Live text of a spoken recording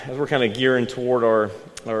As we're kind of gearing toward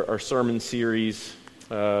our sermon series,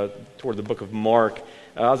 toward the book of Mark,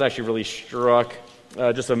 I was actually really struck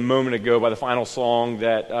just a moment ago by the final song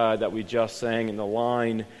that we just sang in the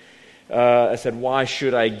line. I said, "Why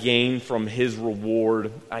should I gain from his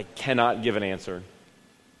reward? I cannot give an answer."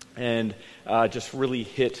 And just really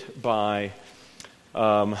hit by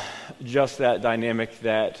just that dynamic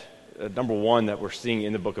that, number one, that we're seeing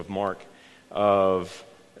in the book of Mark, of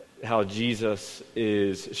how Jesus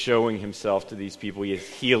is showing himself to these people. He is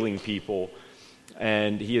healing people,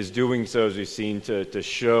 and he is doing so, as we've seen, to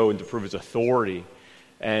show and to prove his authority.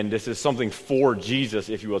 And this is something for Jesus,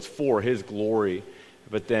 if you will. It's for his glory.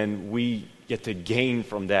 But then we get to gain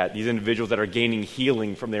from that. These individuals that are gaining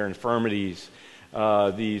healing from their infirmities,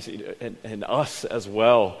 and us as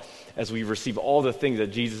well. As we receive all the things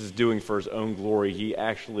that Jesus is doing for his own glory, he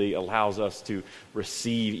actually allows us to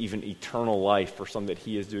receive even eternal life for something that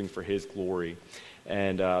he is doing for his glory.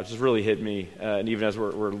 And it just really hit me. And even as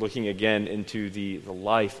we're looking again into the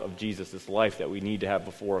life of Jesus, this life that we need to have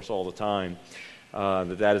before us all the time,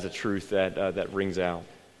 that is a truth that rings out.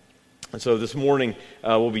 And so this morning,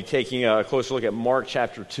 we'll be taking a closer look at Mark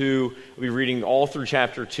chapter 2. We'll be reading all through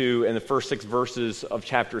chapter 2, and the first 6 verses of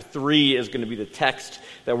chapter 3 is going to be the text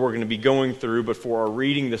that we're going to be going through. But for our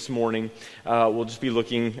reading this morning, we'll just be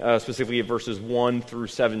looking specifically at verses 1 through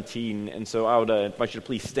 17. And so I would invite you to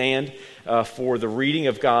please stand for the reading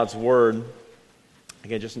of God's Word.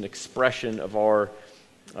 Again, just an expression of our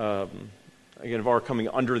coming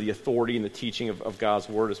under the authority and the teaching of God's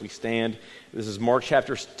Word as we stand. This is Mark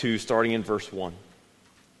chapter 2, starting in verse 1.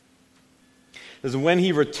 This is when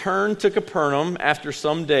he returned to Capernaum after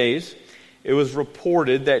some days, it was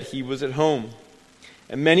reported that he was at home.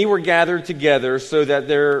 And many were gathered together so that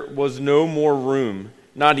there was no more room,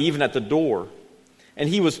 not even at the door. And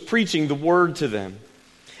he was preaching the word to them.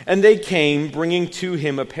 And they came, bringing to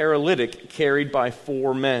him a paralytic carried by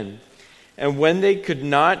 4 men. And when they could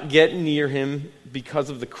not get near him because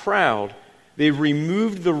of the crowd, they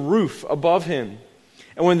removed the roof above him.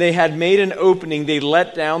 And when they had made an opening, they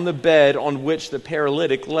let down the bed on which the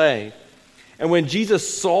paralytic lay. And when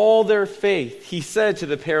Jesus saw their faith, he said to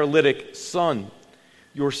the paralytic, "Son,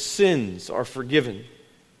 your sins are forgiven."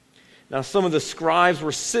 Now some of the scribes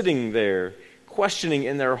were sitting there, questioning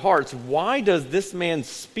in their hearts, "Why does this man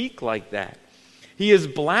speak like that? He is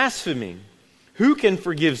blaspheming. Who can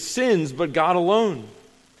forgive sins but God alone?"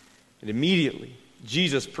 And immediately,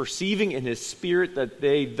 Jesus, perceiving in his spirit that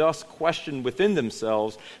they thus questioned within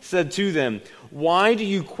themselves, said to them, "Why do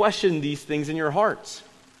you question these things in your hearts?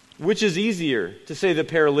 Which is easier, to say to the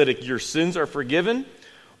paralytic, 'Your sins are forgiven,'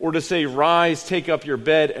 or to say, 'Rise, take up your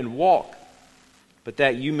bed and walk'? But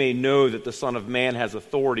that you may know that the Son of Man has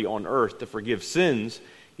authority on earth to forgive sins,"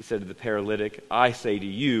 he said to the paralytic, "I say to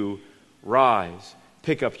you, rise,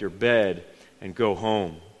 pick up your bed, and go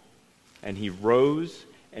home." And he rose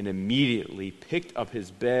and immediately picked up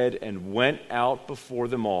his bed and went out before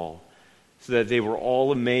them all, so that they were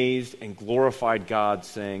all amazed and glorified God,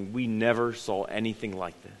 saying, "We never saw anything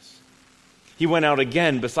like this." He went out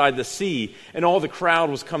again beside the sea, and all the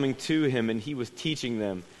crowd was coming to him, and he was teaching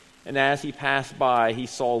them. And as he passed by, he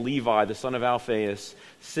saw Levi, the son of Alphaeus,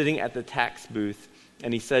 sitting at the tax booth,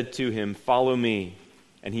 and he said to him, "Follow me."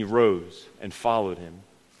 And he rose and followed him.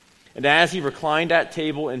 And as he reclined at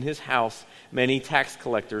table in his house, many tax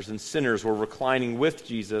collectors and sinners were reclining with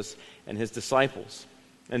Jesus and his disciples.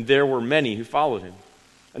 And there were many who followed him.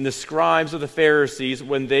 And the scribes of the Pharisees,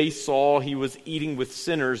 when they saw he was eating with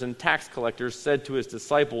sinners and tax collectors, said to his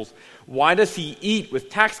disciples, "Why does he eat with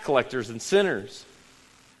tax collectors and sinners?"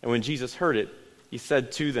 And when Jesus heard it, he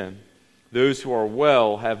said to them, "Those who are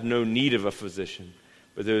well have no need of a physician,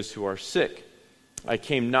 but those who are sick. I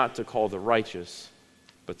came not to call the righteous,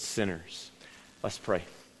 but sinners." Let's pray.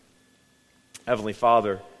 Heavenly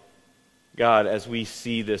Father, God, as we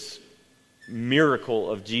see this miracle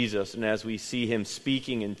of Jesus, and as we see him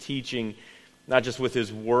speaking and teaching, not just with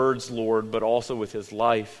his words, Lord, but also with his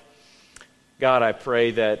life, God, I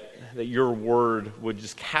pray that your word would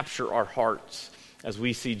just capture our hearts as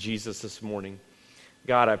we see Jesus this morning.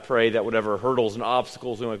 God, I pray that whatever hurdles and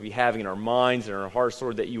obstacles we might be having in our minds and in our hearts,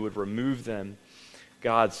 Lord, that you would remove them,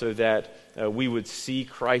 God, so that we would see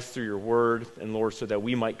Christ through your word, and Lord, so that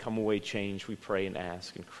we might come away changed, we pray and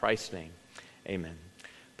ask. In Christ's name, amen.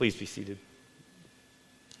 Please be seated.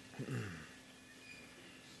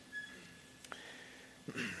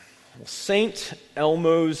 St.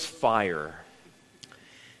 Elmo's fire.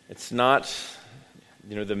 It's not,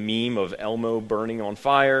 the meme of Elmo burning on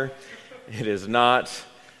fire. It is not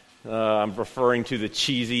I'm referring to the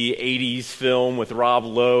cheesy 80s film with Rob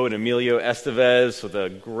Lowe and Emilio Estevez with a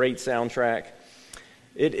great soundtrack.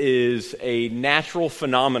 It is a natural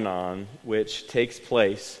phenomenon which takes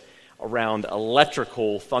place around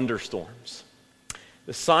electrical thunderstorms.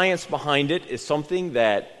 The science behind it is something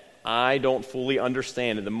that I don't fully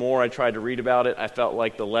understand, and the more I tried to read about it, I felt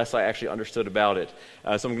like the less I actually understood about it.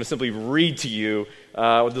 So I'm going to simply read to you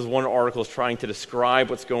what this one article is trying to describe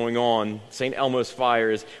what's going on. St. Elmo's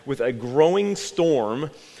fire is, with a growing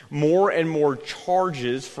storm, more and more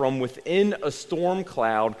charges from within a storm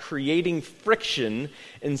cloud creating friction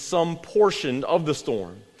in some portion of the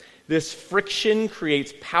storm. This friction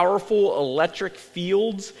creates powerful electric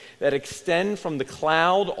fields that extend from the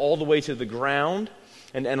cloud all the way to the ground.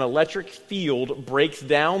 And an electric field breaks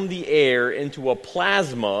down the air into a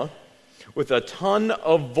plasma with a ton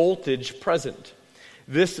of voltage present.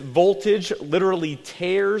 This voltage literally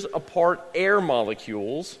tears apart air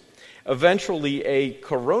molecules. Eventually, a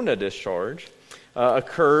corona discharge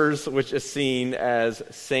occurs, which is seen as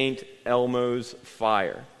St. Elmo's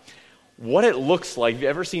fire. What it looks like, if you've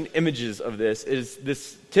ever seen images of this, is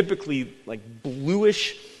this typically like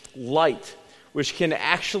bluish light, which can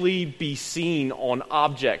actually be seen on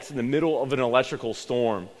objects in the middle of an electrical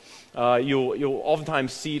storm. You'll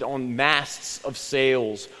oftentimes see it on masts of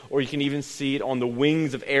sails, or you can even see it on the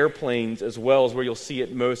wings of airplanes as well, as where you'll see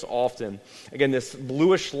it most often. Again, this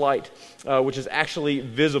bluish light, which is actually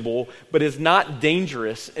visible, but is not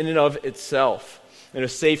dangerous in and of itself. And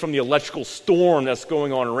say from the electrical storm that's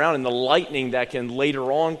going on around and the lightning that can later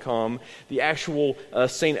on come, the actual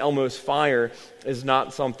St. Elmo's fire is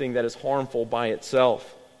not something that is harmful by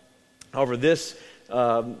itself. However,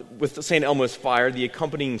 with the St. Elmo's fire, the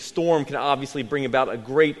accompanying storm can obviously bring about a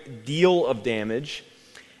great deal of damage,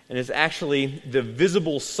 and is actually the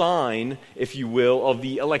visible sign, if you will, of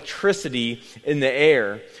the electricity in the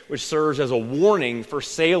air, which serves as a warning for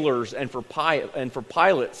sailors and for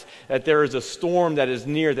pilots that there is a storm that is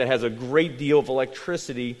near that has a great deal of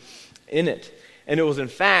electricity in it. And it was, in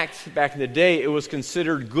fact, back in the day, it was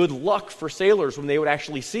considered good luck for sailors when they would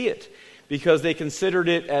actually see it, because they considered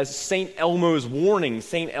it as St. Elmo's warning.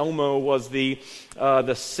 St. Elmo was the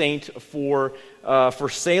saint for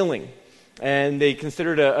sailing. And they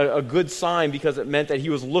considered it a good sign because it meant that he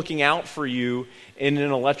was looking out for you in an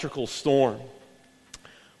electrical storm.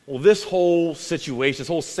 Well, this whole situation, this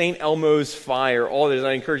whole St. Elmo's fire, all this,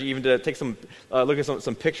 I encourage you even to take some look at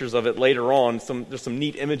some pictures of it later on. There's some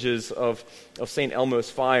neat images of St. Elmo's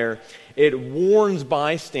fire. It warns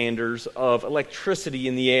bystanders of electricity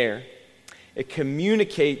in the air. It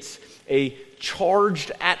communicates a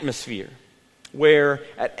charged atmosphere where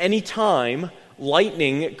at any time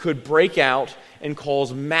lightning could break out and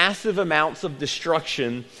cause massive amounts of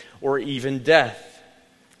destruction or even death.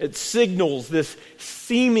 It signals this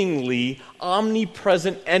seemingly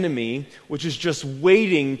omnipresent enemy which is just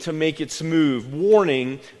waiting to make its move,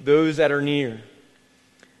 warning those that are near.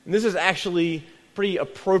 And this is actually a pretty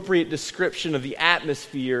appropriate description of the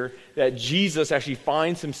atmosphere that Jesus actually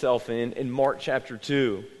finds himself in Mark chapter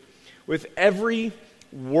 2. With every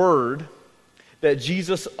word that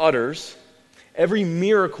Jesus utters, every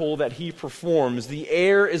miracle that he performs, the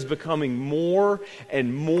air is becoming more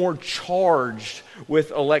and more charged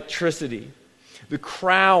with electricity. The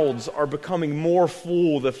crowds are becoming more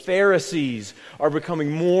full. The Pharisees are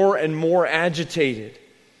becoming more and more agitated.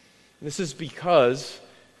 And this is because,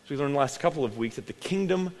 as we learned the last couple of weeks, that the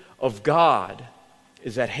kingdom of God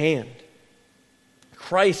is at hand.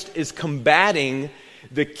 Christ is combating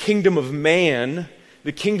the kingdom of man,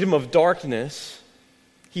 the kingdom of darkness.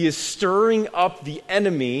 He is stirring up the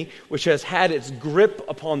enemy which has had its grip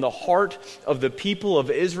upon the heart of the people of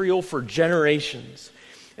Israel for generations.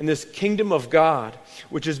 And this kingdom of God,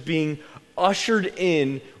 which is being ushered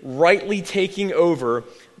in, rightly taking over,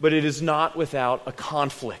 but it is not without a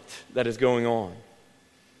conflict that is going on.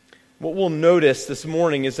 What we'll notice this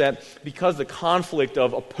morning is that because the conflict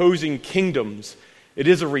of opposing kingdoms, it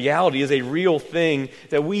is a reality, is a real thing,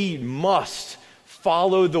 that we must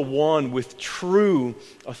follow the one with true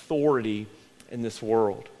authority in this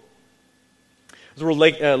world. As we're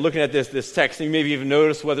looking at this text, you maybe even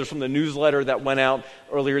noticed whether it's from the newsletter that went out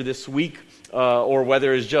earlier this week or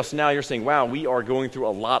whether it's just now, you're saying, wow, we are going through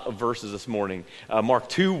a lot of verses this morning. Mark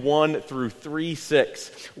 2:1 through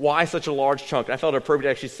 3:6. Why such a large chunk? I felt it appropriate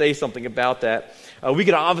to actually say something about that. We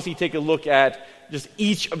could obviously take a look at just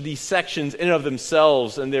each of these sections in and of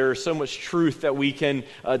themselves, and there's so much truth that we can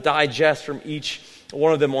digest from each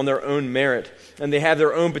one of them on their own merit. And they have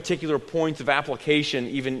their own particular points of application,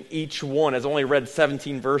 even each one, as I only read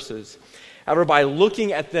 17 verses. However, by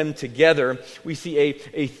looking at them together, we see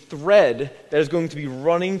a thread that is going to be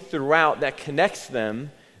running throughout that connects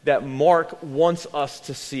them, that Mark wants us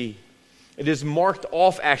to see. It is marked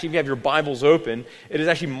off, actually, if you have your Bibles open, it is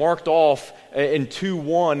actually marked off in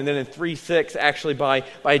 2:1 and then in 3:6 actually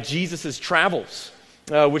by Jesus' travels,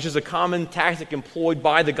 which is a common tactic employed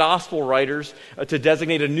by the gospel writers to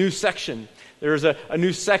designate a new section. There's a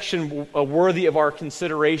new section worthy of our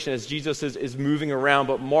consideration as Jesus is moving around,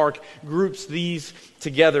 but Mark groups these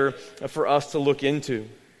together for us to look into.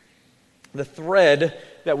 The thread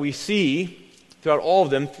that we see throughout all of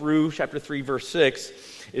them through chapter 3, verse 6,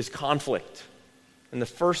 is conflict. And the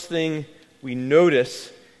first thing we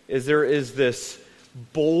notice is there is this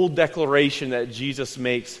bold declaration that Jesus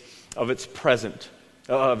makes of its presence,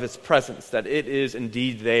 that it is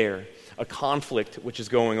indeed there, a conflict which is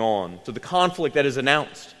going on. So the conflict that is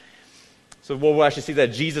announced. So we'll actually see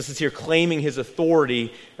that Jesus is here claiming his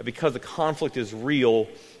authority, and because the conflict is real,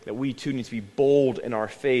 that we too need to be bold in our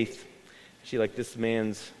faith, actually like this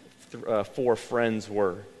man's 4 friends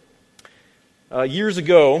were. Years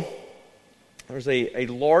ago, there was a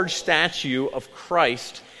large statue of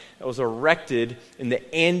Christ that was erected in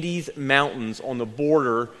the Andes Mountains on the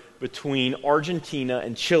border between Argentina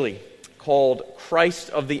and Chile, called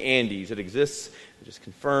Christ of the Andes. It exists, it just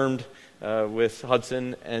confirmed with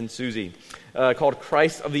Hudson and Susie, called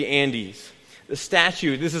Christ of the Andes. The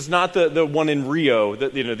statue, this is not the one in Rio,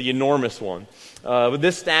 the enormous one. But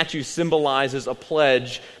this statue symbolizes a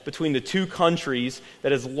pledge between the two countries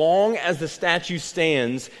that as long as the statue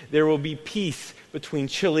stands, there will be peace between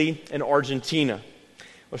Chile and Argentina.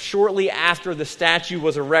 Well, shortly after the statue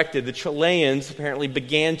was erected, the Chileans apparently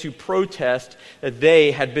began to protest that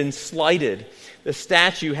they had been slighted. The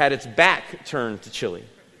statue had its back turned to Chile.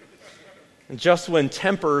 And just when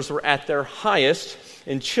tempers were at their highest,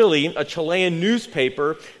 in Chile, a Chilean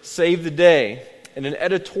newspaper saved the day. In an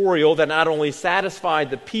editorial that not only satisfied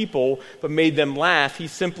the people, but made them laugh, he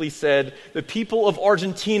simply said, "The people of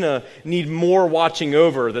Argentina need more watching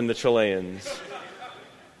over than the Chileans."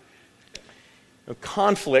 Now,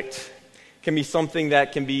 conflict can be something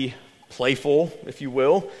that can be playful, if you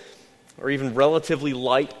will, or even relatively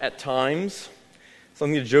light at times.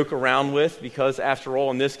 Something to joke around with, because after all,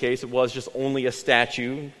 in this case, it was just only a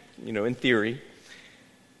statue, in theory.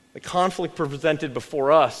 The conflict presented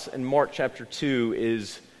before us in Mark chapter 2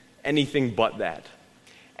 is anything but that.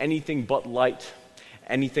 Anything but light.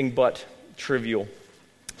 Anything but trivial.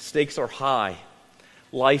 Stakes are high.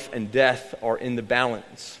 Life and death are in the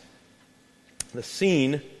balance. The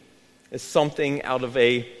scene is something out of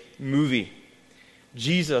a movie.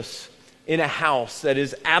 Jesus in a house that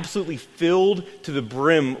is absolutely filled to the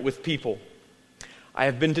brim with people. I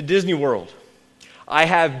have been to Disney World. I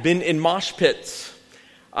have been in mosh pits.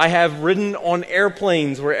 I have ridden on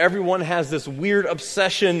airplanes where everyone has this weird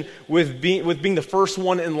obsession with being the first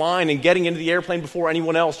one in line and getting into the airplane before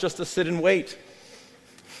anyone else just to sit and wait.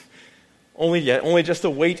 Only just to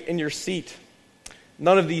wait in your seat.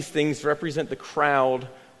 None of these things represent the crowd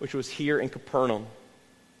which was here in Capernaum.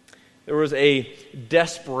 There was a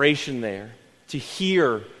desperation there to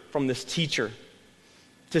hear from this teacher,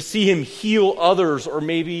 to see him heal others or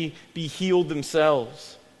maybe be healed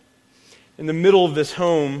themselves. In the middle of this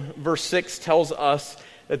home, verse 6 tells us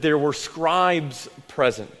that there were scribes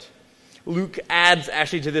present. Luke adds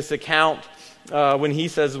actually to this account when he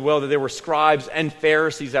says as well that there were scribes and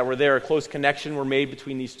Pharisees that were there. A close connection were made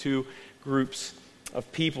between these two groups of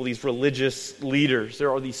people, these religious leaders.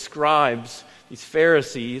 There are these scribes, these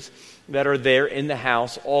Pharisees that are there in the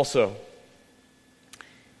house also.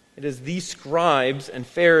 It is these scribes and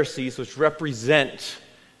Pharisees which represent,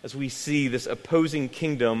 as we see, this opposing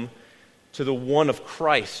kingdom to the one of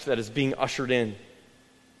Christ that is being ushered in.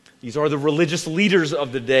 These are the religious leaders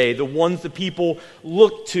of the day, the ones the people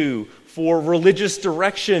look to for religious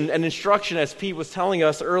direction and instruction, as Pete was telling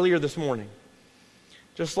us earlier this morning.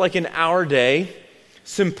 Just like in our day,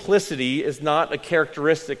 simplicity is not a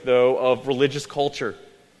characteristic, though, of religious culture.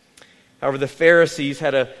 However, the Pharisees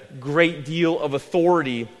had a great deal of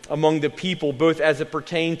authority among the people, both as it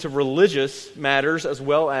pertained to religious matters as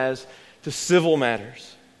well as to civil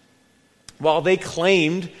matters. While they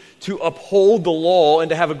claimed to uphold the law and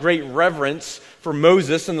to have a great reverence for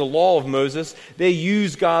Moses and the law of Moses, they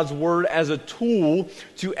used God's word as a tool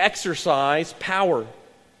to exercise power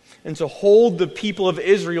and to hold the people of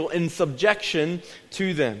Israel in subjection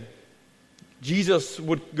to them. Jesus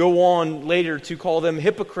would go on later to call them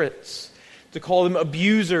hypocrites, to call them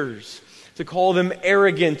abusers, to call them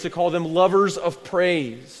arrogant, to call them lovers of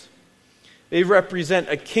praise. They represent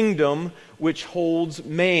a kingdom which holds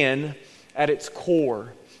man at its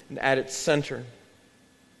core and at its center.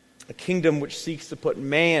 A kingdom which seeks to put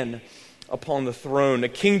man upon the throne. A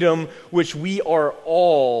kingdom which we are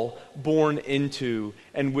all born into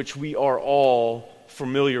and which we are all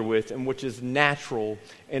familiar with and which is natural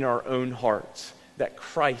in our own hearts, that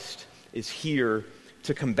Christ is here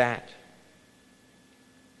to combat.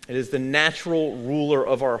 It is the natural ruler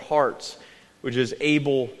of our hearts which is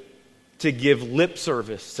able to give lip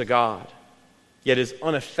service to God, yet is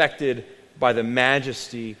unaffected by the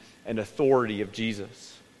majesty and authority of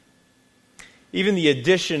Jesus. Even the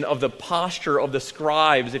addition of the posture of the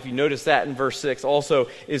scribes, if you notice that in verse 6, also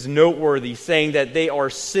is noteworthy, saying that they are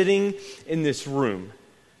sitting in this room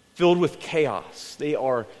filled with chaos. They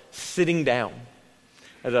are sitting down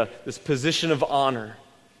at this position of honor.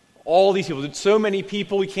 All these people, so many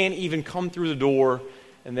people, we can't even come through the door,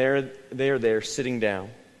 and they are there sitting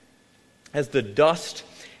down. As the dust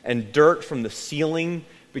and dirt from the ceiling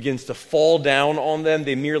begins to fall down on them,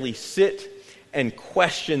 they merely sit and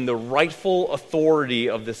question the rightful authority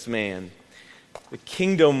of this man. The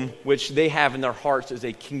kingdom which they have in their hearts is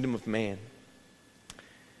a kingdom of man.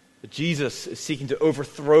 But Jesus is seeking to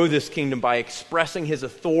overthrow this kingdom by expressing his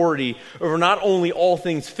authority over not only all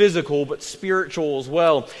things physical, but spiritual as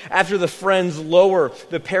well. After the friends lower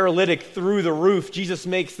the paralytic through the roof, Jesus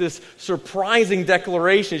makes this surprising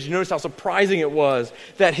declaration. As you notice how surprising it was,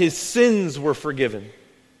 that his sins were forgiven.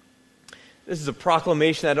 This is a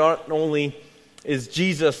proclamation that not only is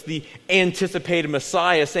Jesus the anticipated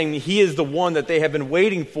Messiah, saying that he is the one that they have been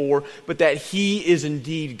waiting for, but that he is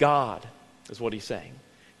indeed God, is what he's saying.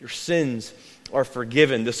 Your sins are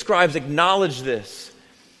forgiven. The scribes acknowledge this.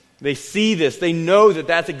 They see this. They know that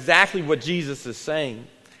that's exactly what Jesus is saying.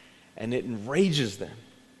 And it enrages them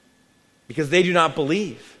because they do not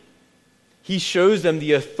believe. He shows them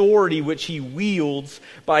the authority which he wields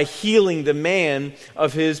by healing the man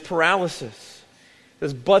of his paralysis. It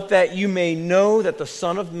says, but that you may know that the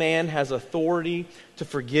Son of Man has authority to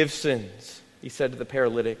forgive sins. He said to the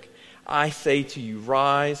paralytic, I say to you,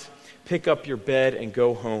 rise, pick up your bed and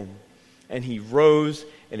go home. And he rose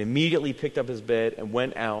and immediately picked up his bed and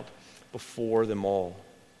went out before them all.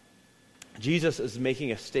 Jesus is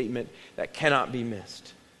making a statement that cannot be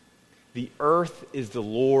missed. The earth is the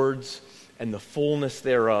Lord's and the fullness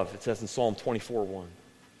thereof, it says in Psalm 24:1.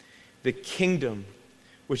 The kingdom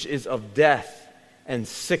which is of death and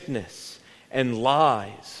sickness and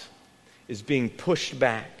lies is being pushed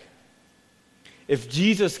back. If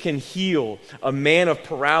Jesus can heal a man of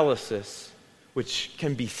paralysis, which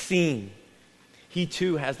can be seen, he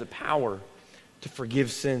too has the power to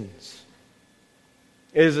forgive sins.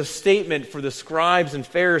 It is a statement for the scribes and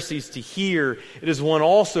Pharisees to hear. It is one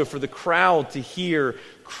also for the crowd to hear.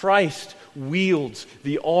 Christ wields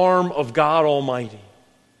the arm of God Almighty.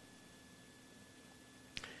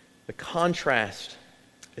 The contrast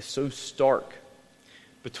is so stark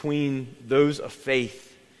between those of faith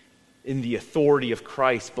in the authority of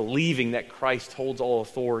Christ, believing that Christ holds all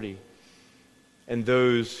authority, and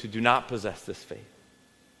those who do not possess this faith.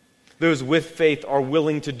 Those with faith are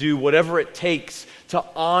willing to do whatever it takes to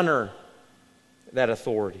honor that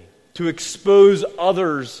authority, to expose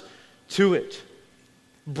others to it.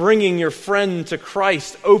 Bringing your friend to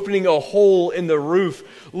Christ, opening a hole in the roof,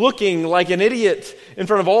 looking like an idiot in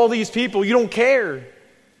front of all these people. You don't care.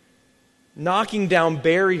 Knocking down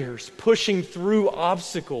barriers, pushing through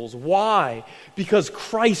obstacles. Why? Because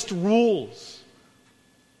Christ rules.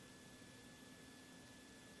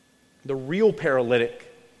 The real paralytic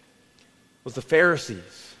was the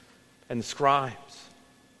Pharisees and the scribes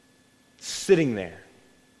sitting there.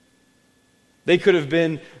 They could have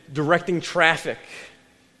been directing traffic,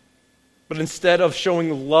 but instead of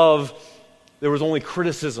showing love, there was only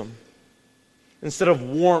criticism. Instead of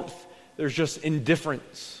warmth, there's just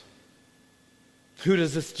indifference. Who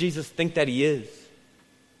does this Jesus think that he is?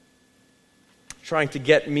 Trying to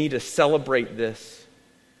get me to celebrate this.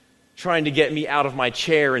 Trying to get me out of my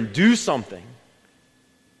chair and do something.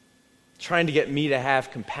 Trying to get me to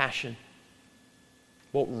have compassion.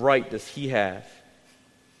 What right does he have?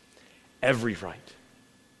 Every right.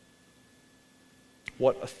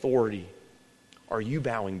 What authority are you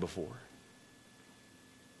bowing before?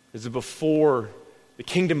 Is it before the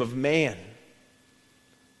kingdom of man?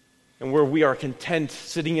 And where we are content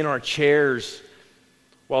sitting in our chairs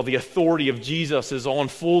while the authority of Jesus is on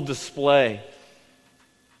full display,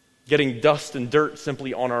 getting dust and dirt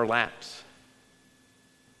simply on our laps?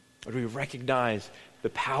 Or do we recognize the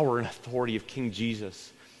power and authority of King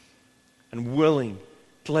Jesus and willing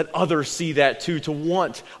to let others see that too, to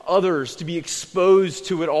want others to be exposed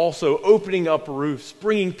to it also, opening up roofs,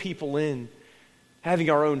 bringing people in, having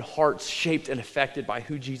our own hearts shaped and affected by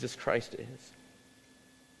who Jesus Christ is?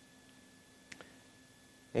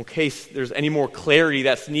 In case there's any more clarity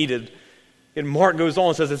that's needed, And Mark goes on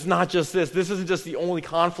and says, it's not just this. This isn't just the only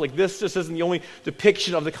conflict. This just isn't the only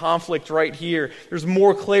depiction of the conflict right here. There's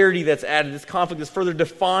more clarity that's added. This conflict is further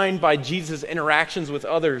defined by Jesus' interactions with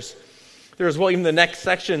others. There as well, even the next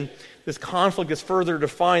section, this conflict is further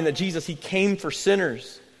defined that Jesus, he came for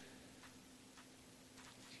sinners.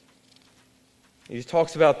 He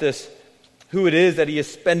talks about this, who it is that he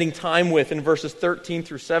is spending time with in verses 13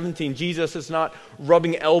 through 17. Jesus is not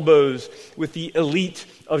rubbing elbows with the elite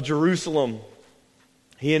of Jerusalem.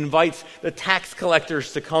 He invites the tax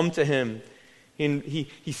collectors to come to him. He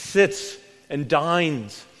sits and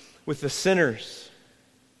dines with the sinners.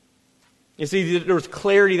 You see, there was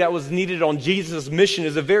clarity that was needed on Jesus' mission.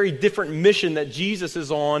 It's a very different mission that Jesus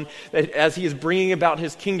is on that as he is bringing about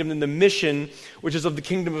his kingdom than the mission which is of the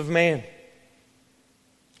kingdom of man.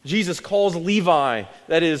 Jesus calls Levi,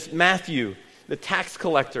 that is Matthew, the tax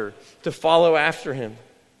collector, to follow after him.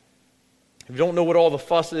 If you don't know what all the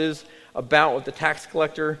fuss is about with the tax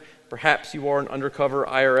collector, perhaps you are an undercover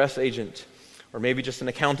IRS agent, or maybe just an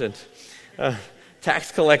accountant.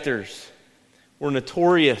 Tax collectors were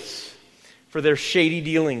notorious for their shady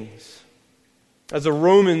dealings. As the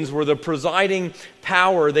Romans were the presiding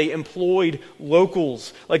power, they employed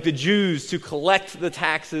locals, like the Jews, to collect the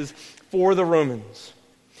taxes for the Romans.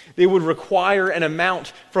 They would require an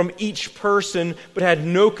amount from each person, but had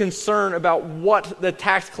no concern about what the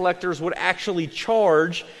tax collectors would actually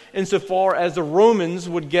charge, insofar as the Romans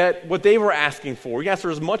would get what they were asking for. You can ask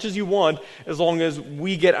for as much as you want, as long as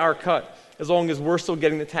we get our cut, as long as we're still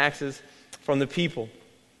getting the taxes from the people.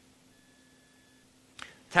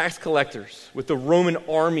 Tax collectors, with the Roman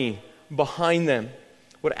army behind them,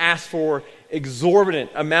 would ask for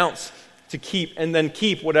exorbitant amounts to keep, and then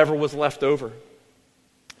keep whatever was left over.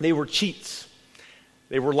 They were cheats.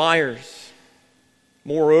 They were liars.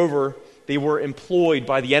 Moreover, they were employed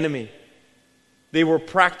by the enemy. They were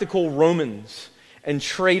practical Romans and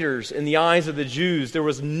traitors in the eyes of the Jews. There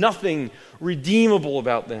was nothing redeemable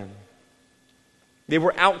about them. They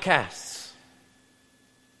were outcasts.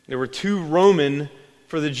 They were too Roman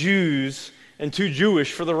for the Jews and too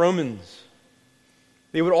Jewish for the Romans.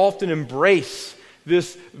 They would often embrace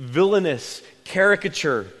this villainous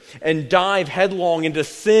caricature and dive headlong into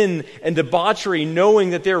sin and debauchery,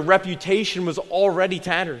 knowing that their reputation was already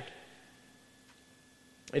tattered.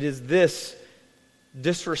 It is this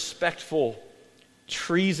disrespectful,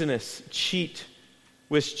 treasonous cheat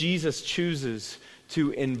which Jesus chooses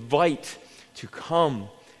to invite to come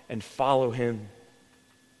and follow him.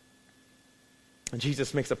 And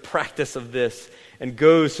Jesus makes a practice of this and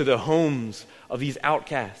goes to the homes of these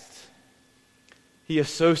outcasts. He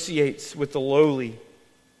associates with the lowly,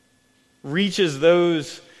 reaches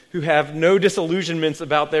those who have no disillusionments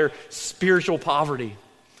about their spiritual poverty,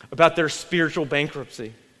 about their spiritual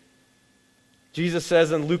bankruptcy. Jesus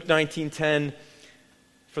says in Luke 19:10,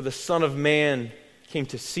 "For the Son of Man came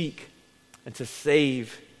to seek and to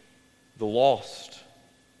save the lost."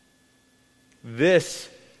 This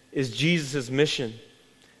is Jesus' mission,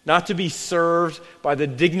 not to be served by the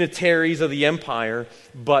dignitaries of the empire,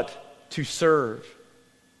 but to serve.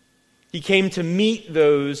 He came to meet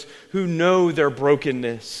those who know their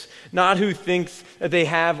brokenness, not who thinks that they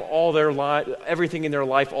have all their everything in their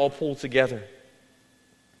life all pulled together.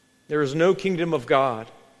 There is no kingdom of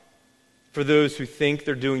God for those who think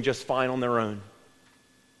they're doing just fine on their own.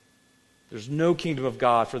 There's no kingdom of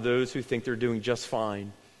God for those who think they're doing just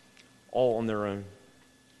fine all on their own.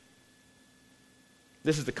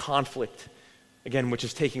 This is the conflict, again, which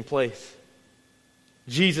is taking place.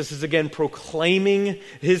 Jesus is again proclaiming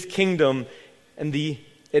his kingdom and the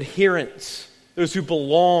adherents, those who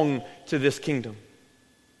belong to this kingdom.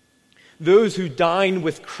 Those who dine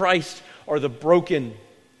with Christ are the broken,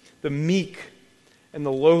 the meek, and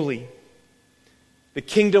the lowly. The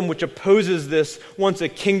kingdom which opposes this wants a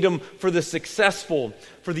kingdom for the successful,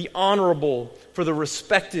 for the honorable, for the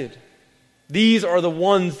respected. These are the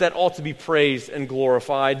ones that ought to be praised and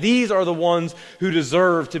glorified. These are the ones who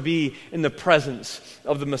deserve to be in the presence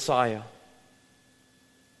of the Messiah.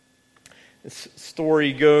 This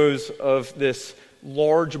story goes of this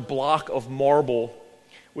large block of marble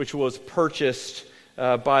which was purchased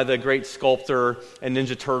by the great sculptor and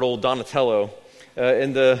Ninja Turtle Donatello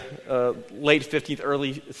in the late 15th,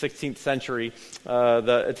 early 16th century,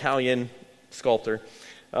 the Italian sculptor.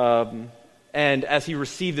 And as he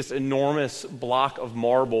received this enormous block of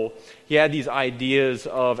marble, he had these ideas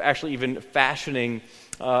of actually even fashioning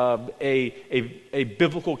a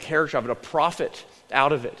biblical character of it, a prophet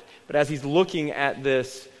out of it. But as he's looking at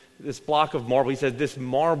this block of marble, he says, this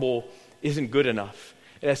marble isn't good enough.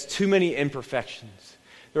 It has too many imperfections.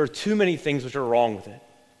 There are too many things which are wrong with it.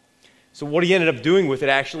 So what he ended up doing with it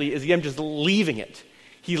actually is he ended up just leaving it.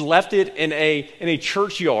 He left it in a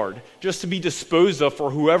churchyard just to be disposed of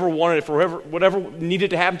for whoever wanted it, for whatever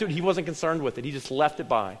needed to happen to it. He wasn't concerned with it. He just left it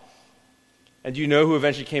by. And do you know who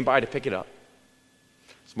eventually came by to pick it up?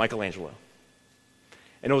 It's Michelangelo.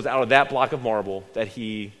 And it was out of that block of marble that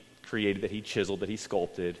he created, that he chiseled, that he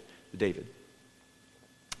sculpted David.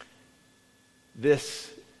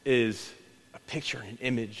 This is a picture, an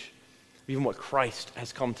image of even what Christ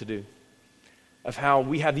has come to do, of how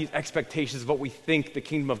we have these expectations of what we think the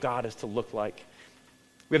kingdom of God is to look like.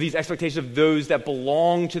 We have these expectations of those that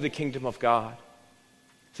belong to the kingdom of God.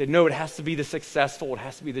 Say, no, it has to be the successful, it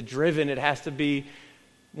has to be the driven, it has to be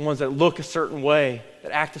ones that look a certain way,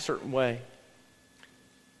 that act a certain way.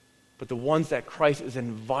 But the ones that Christ is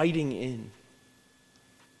inviting in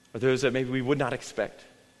are those that maybe we would not expect,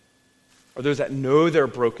 or those that know their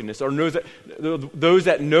brokenness, or those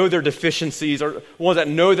that know their deficiencies, or ones that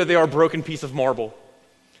know that they are a broken piece of marble.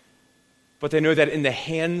 But they know that in the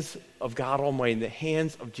hands of God Almighty, in the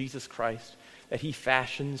hands of Jesus Christ, that he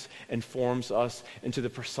fashions and forms us into the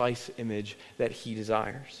precise image that he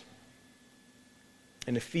desires.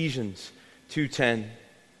 In Ephesians 2:10,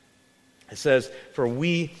 it says, "For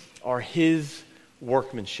we are his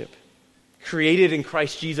workmanship, created in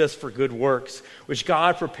Christ Jesus for good works, which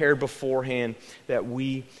God prepared beforehand that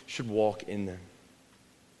we should walk in them."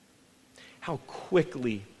 How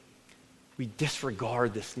quickly we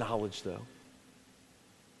disregard this knowledge, though.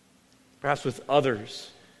 Perhaps with others,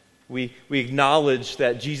 we acknowledge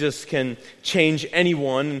that Jesus can change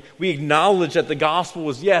anyone. We acknowledge that the gospel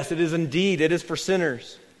is, yes, it is indeed, it is for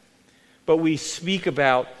sinners. But we speak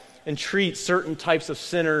about and treat certain types of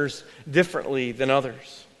sinners differently than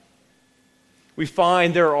others. We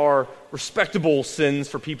find there are respectable sins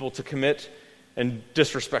for people to commit and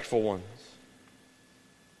disrespectful ones.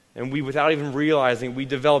 And we, without even realizing, we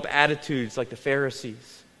develop attitudes like the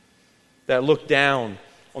Pharisees that look down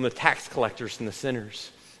on the tax collectors and the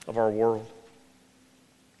sinners of our world.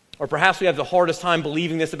 Or perhaps we have the hardest time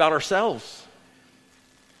believing this about ourselves.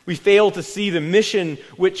 We fail to see the mission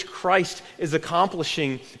which Christ is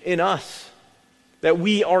accomplishing in us, that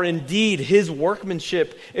we are indeed his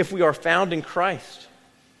workmanship if we are found in Christ,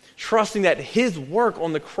 trusting that his work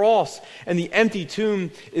on the cross and the empty tomb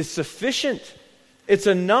is sufficient. It's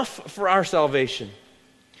enough for our salvation.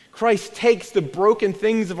 Christ takes the broken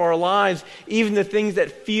things of our lives, even the things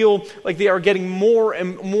that feel like they are getting more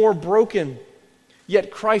and more broken.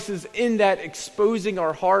 Yet Christ is in that exposing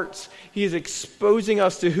our hearts. He is exposing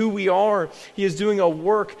us to who we are. He is doing a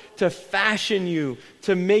work to fashion you,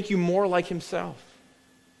 to make you more like himself.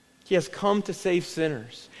 He has come to save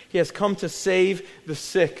sinners. He has come to save the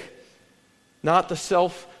sick, not the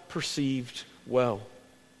self-perceived well.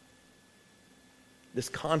 This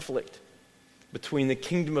conflict between the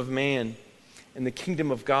kingdom of man and the kingdom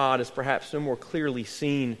of God is perhaps no more clearly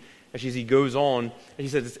seen as he goes on. And he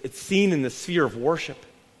says it's seen in the sphere of worship.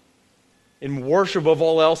 In worship above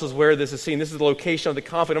all else is where this is seen. This is the location of the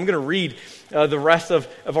conflict. I'm going to read the rest of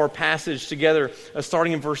our passage together,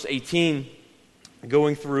 starting in verse 18,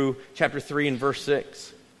 going through chapter 3 and verse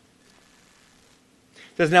 6.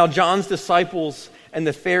 It says, "Now John's disciples and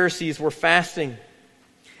the Pharisees were fasting.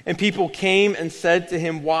 And people came and said to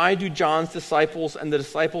him, 'Why do John's disciples and the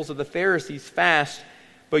disciples of the Pharisees fast,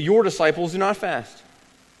 but your disciples do not fast?'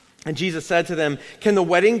 And Jesus said to them, 'Can the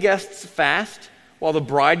wedding guests fast while the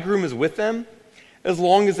bridegroom is with them? As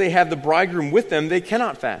long as they have the bridegroom with them, they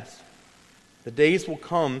cannot fast. The days will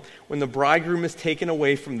come when the bridegroom is taken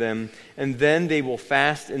away from them, and then they will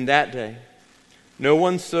fast in that day. No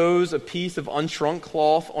one sews a piece of unshrunk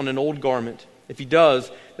cloth on an old garment. If he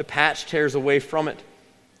does, the patch tears away from it.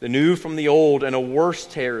 The new from the old, and a worse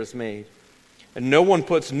tear is made. And no one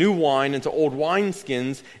puts new wine into old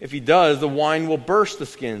wineskins. If he does, the wine will burst the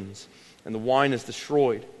skins, and the wine is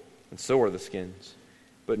destroyed, and so are the skins.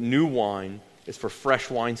 But new wine is for fresh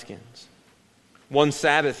wineskins.' One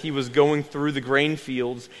Sabbath he was going through the grain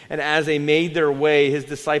fields, and as they made their way, his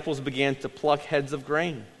disciples began to pluck heads of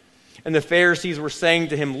grain. And the Pharisees were saying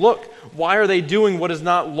to him, 'Look, why are they doing what is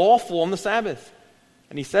not lawful on the Sabbath?'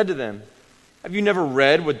 And he said to them, 'Have you never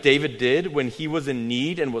read what David did when he was in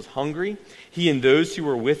need and was hungry, he and those who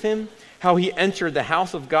were with him? How he entered the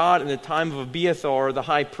house of God in the time of Abiathar the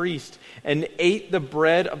high priest and ate the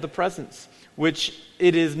bread of the presence, which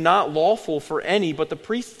it is not lawful for any but the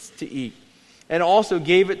priests to eat, and also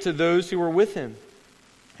gave it to those who were with him.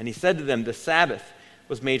 And he said to them, the Sabbath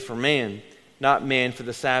was made for man, not man for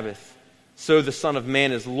the Sabbath. So the Son of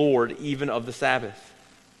Man is Lord even of the Sabbath.'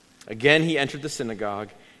 Again he entered the synagogue,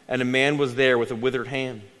 and a man was there with a withered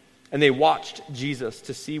hand. And they watched Jesus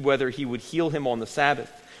to see whether he would heal him on the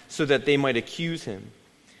Sabbath, so that they might accuse him.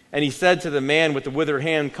 And he said to the man with the withered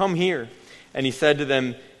hand, "Come here." And he said to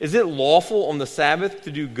them, "Is it lawful on the Sabbath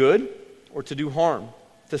to do good or to do harm,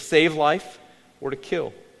 to save life or to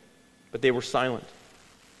kill?" But they were silent.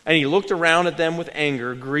 And he looked around at them with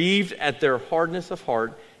anger, grieved at their hardness of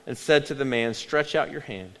heart, and said to the man, "Stretch out your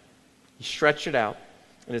hand." He stretched it out,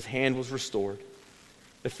 and his hand was restored.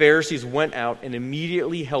 The Pharisees went out and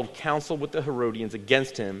immediately held counsel with the Herodians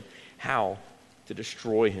against him, how to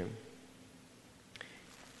destroy him.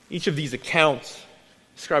 Each of these accounts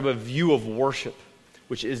describe a view of worship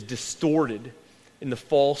which is distorted in the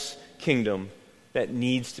false kingdom that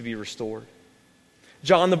needs to be restored.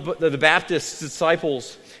 John the Baptist's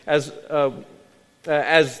disciples, as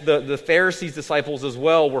the Pharisees' disciples as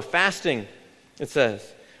well, were fasting, it says,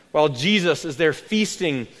 while Jesus is there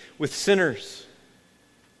feasting with sinners.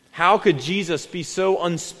 How could Jesus be so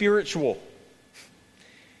unspiritual?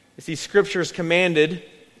 You see, Scripture's commanded,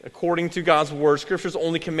 according to God's word, Scripture's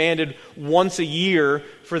only commanded once a year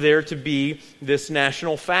for there to be this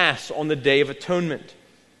national fast on the Day of Atonement.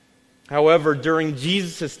 However, during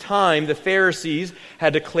Jesus' time, the Pharisees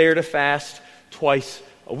had declared a fast twice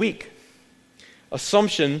a week.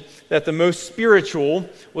 Assumption that the most spiritual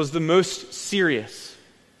was the most serious.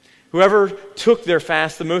 Whoever took their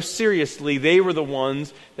fast the most seriously, they were the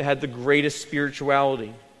ones that had the greatest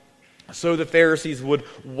spirituality. So the Pharisees would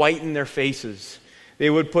whiten their faces. They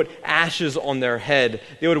would put ashes on their head.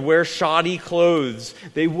 They would wear shoddy clothes.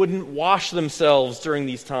 They wouldn't wash themselves during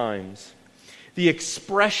these times. The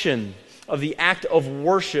expression of the act of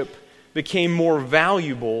worship became more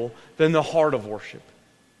valuable than the heart of worship.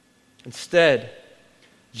 Instead,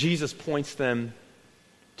 Jesus points them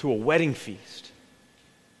to a wedding feast.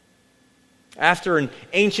 After an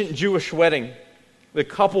ancient Jewish wedding, the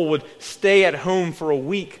couple would stay at home for a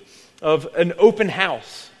week of an open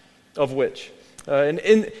house, of which. And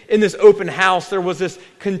in this open house, there was this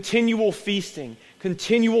continual feasting,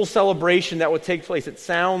 continual celebration that would take place. It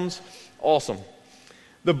sounds awesome.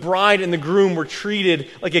 The bride and the groom were treated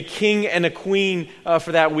like a king and a queen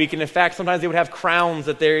for that week. And in fact, sometimes they would have crowns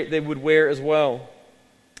that they would wear as well.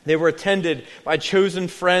 They were attended by chosen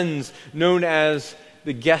friends known as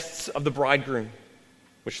the guests of the bridegroom,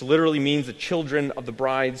 which literally means the children of the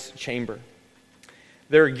bride's chamber.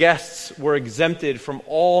 Their guests were exempted from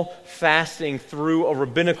all fasting through a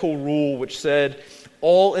rabbinical rule which said,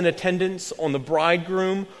 all in attendance on the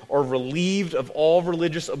bridegroom are relieved of all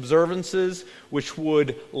religious observances which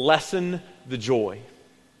would lessen the joy.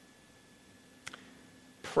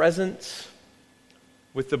 Presence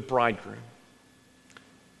with the bridegroom,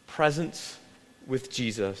 presence with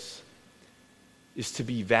Jesus is to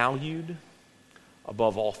be valued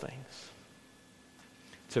above all things.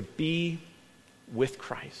 To be with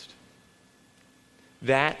Christ.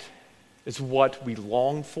 That is what we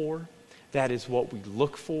long for. That is what we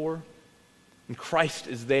look for. And Christ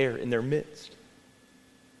is there in their midst.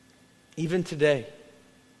 Even today,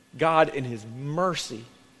 God in His mercy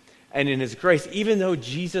and in His grace, even though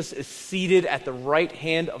Jesus is seated at the right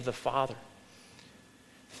hand of the Father,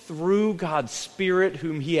 through God's Spirit,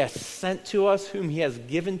 whom He has sent to us, whom He has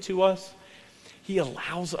given to us, He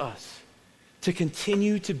allows us to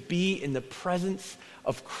continue to be in the presence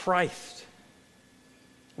of Christ.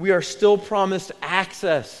 We are still promised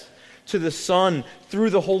access to the Son through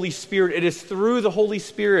the Holy Spirit. It is through the Holy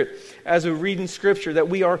Spirit, as we read in Scripture, that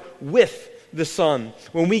we are with the Son.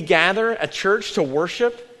 When we gather at church to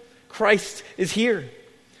worship, Christ is here.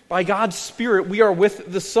 By God's Spirit, we are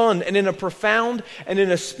with the Son, and in a profound and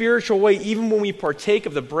in a spiritual way, even when we partake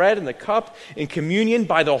of the bread and the cup in communion,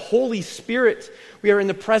 by the Holy Spirit, we are in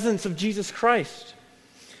the presence of Jesus Christ.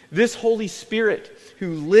 This Holy Spirit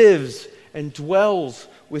who lives and dwells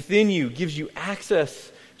within you gives you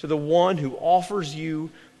access to the one who offers you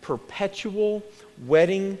perpetual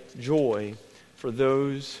wedding joy for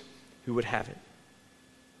those who would have it.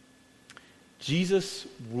 Jesus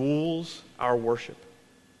rules our worship.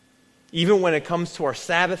 Even when it comes to our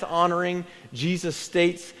Sabbath honoring, Jesus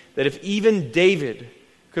states that if even David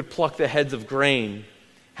could pluck the heads of grain,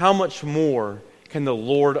 how much more can the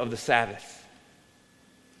Lord of the Sabbath?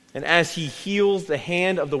 And as He heals the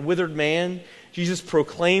hand of the withered man, Jesus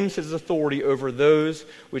proclaims His authority over those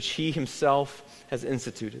which He Himself has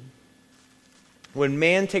instituted. When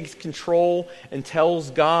man takes control and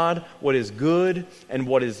tells God what is good and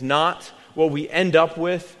what is not, what we end up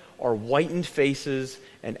with are whitened faces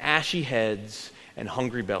and ashy heads and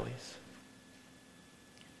hungry bellies.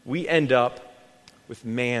 We end up with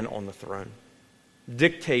man on the throne,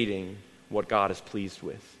 dictating what God is pleased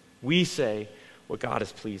with. We say what God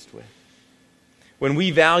is pleased with. When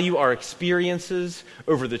we value our experiences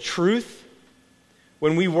over the truth,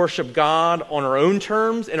 When we worship God on our own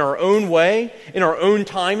terms, in our own way, in our own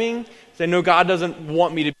timing, say, no, God doesn't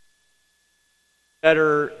want me to be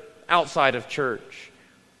better outside of church.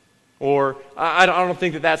 Or I don't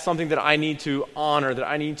think that that's something that I need to honor, that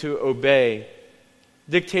I need to obey,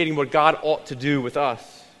 dictating what God ought to do with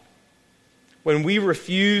us. When we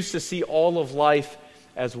refuse to see all of life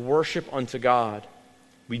as worship unto God,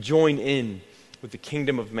 we join in with the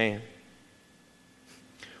kingdom of man.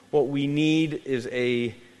 What we need is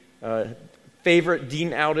a favorite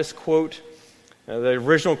Dean Aldis quote, the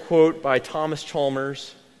original quote by Thomas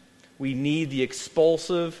Chalmers. We need the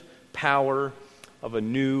expulsive power of a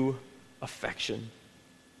new affection.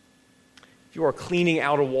 If you are cleaning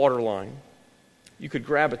out a water line, you could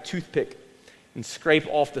grab a toothpick and scrape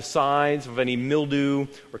off the sides of any mildew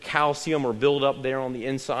or calcium or buildup there on the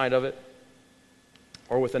inside of it.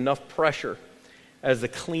 Or with enough pressure, as the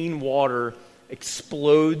clean water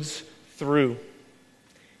explodes through,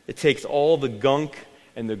 it takes all the gunk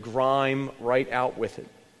and the grime right out with it.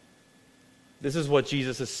 This is what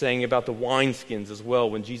Jesus is saying about the wineskins as well.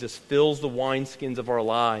 When Jesus fills the wineskins of our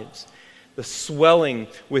lives, the swelling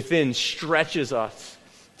within stretches us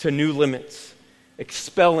to new limits,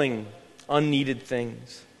 expelling unneeded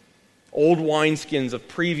things. Old wineskins of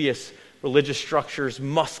previous religious structures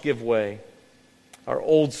must give way. Our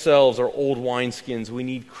old selves, our old wineskins, we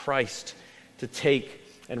need Christ to take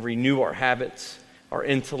and renew our habits, our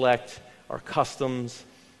intellect, our customs,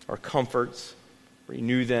 our comforts,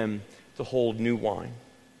 renew them to hold new wine.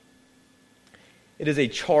 It is a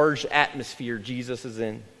charged atmosphere Jesus is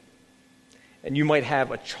in. And you might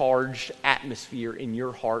have a charged atmosphere in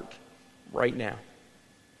your heart right now,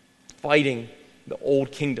 fighting the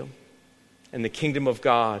old kingdom and the kingdom of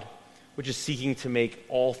God, which is seeking to make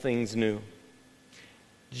all things new.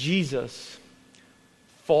 Jesus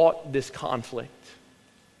fought this conflict.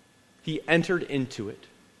 He entered into it.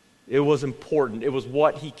 It was important. It was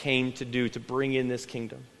what he came to do, to bring in this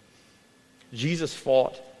kingdom. Jesus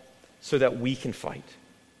fought so that we can fight.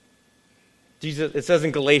 Jesus, it says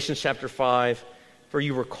in Galatians chapter 5, "For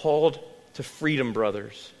you were called to freedom,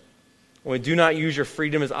 brothers. Only do not use your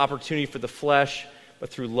freedom as opportunity for the flesh,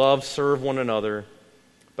 but through love serve one another.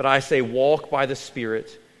 But I say, walk by the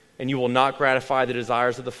Spirit, and you will not gratify the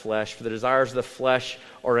desires of the flesh. For the desires of the flesh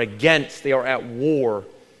are they are at war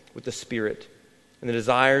with the Spirit. And the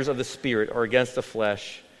desires of the Spirit are against the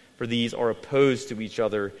flesh, for these are opposed to each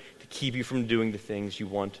other to keep you from doing the things you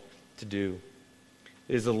want to do.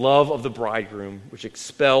 It is the love of the bridegroom which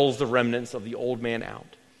expels the remnants of the old man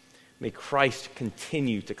out. May Christ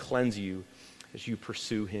continue to cleanse you as you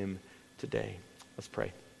pursue him today." Let's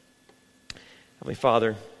pray. Heavenly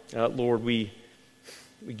Father, Lord, we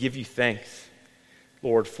give you thanks,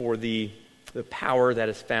 Lord, for the power that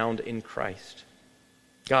is found in Christ.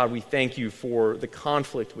 God, we thank you for the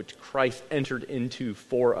conflict which Christ entered into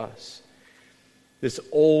for us. This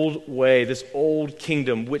old way, this old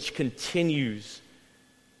kingdom which continues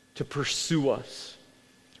to pursue us,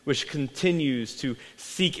 which continues to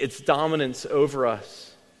seek its dominance over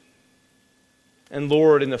us. And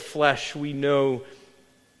Lord, in the flesh, we know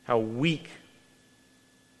how weak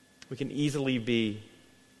we can easily be.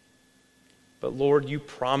 But Lord, you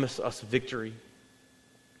promise us victory.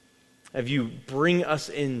 Have you bring us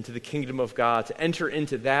into the kingdom of God, to enter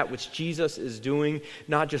into that which Jesus is doing,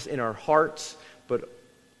 not just in our hearts, but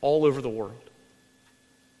all over the world.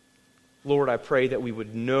 Lord, I pray that we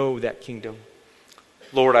would know that kingdom.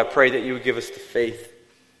 Lord, I pray that you would give us the faith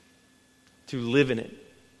to live in it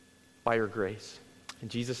by your grace. In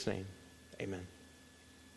Jesus' name, amen.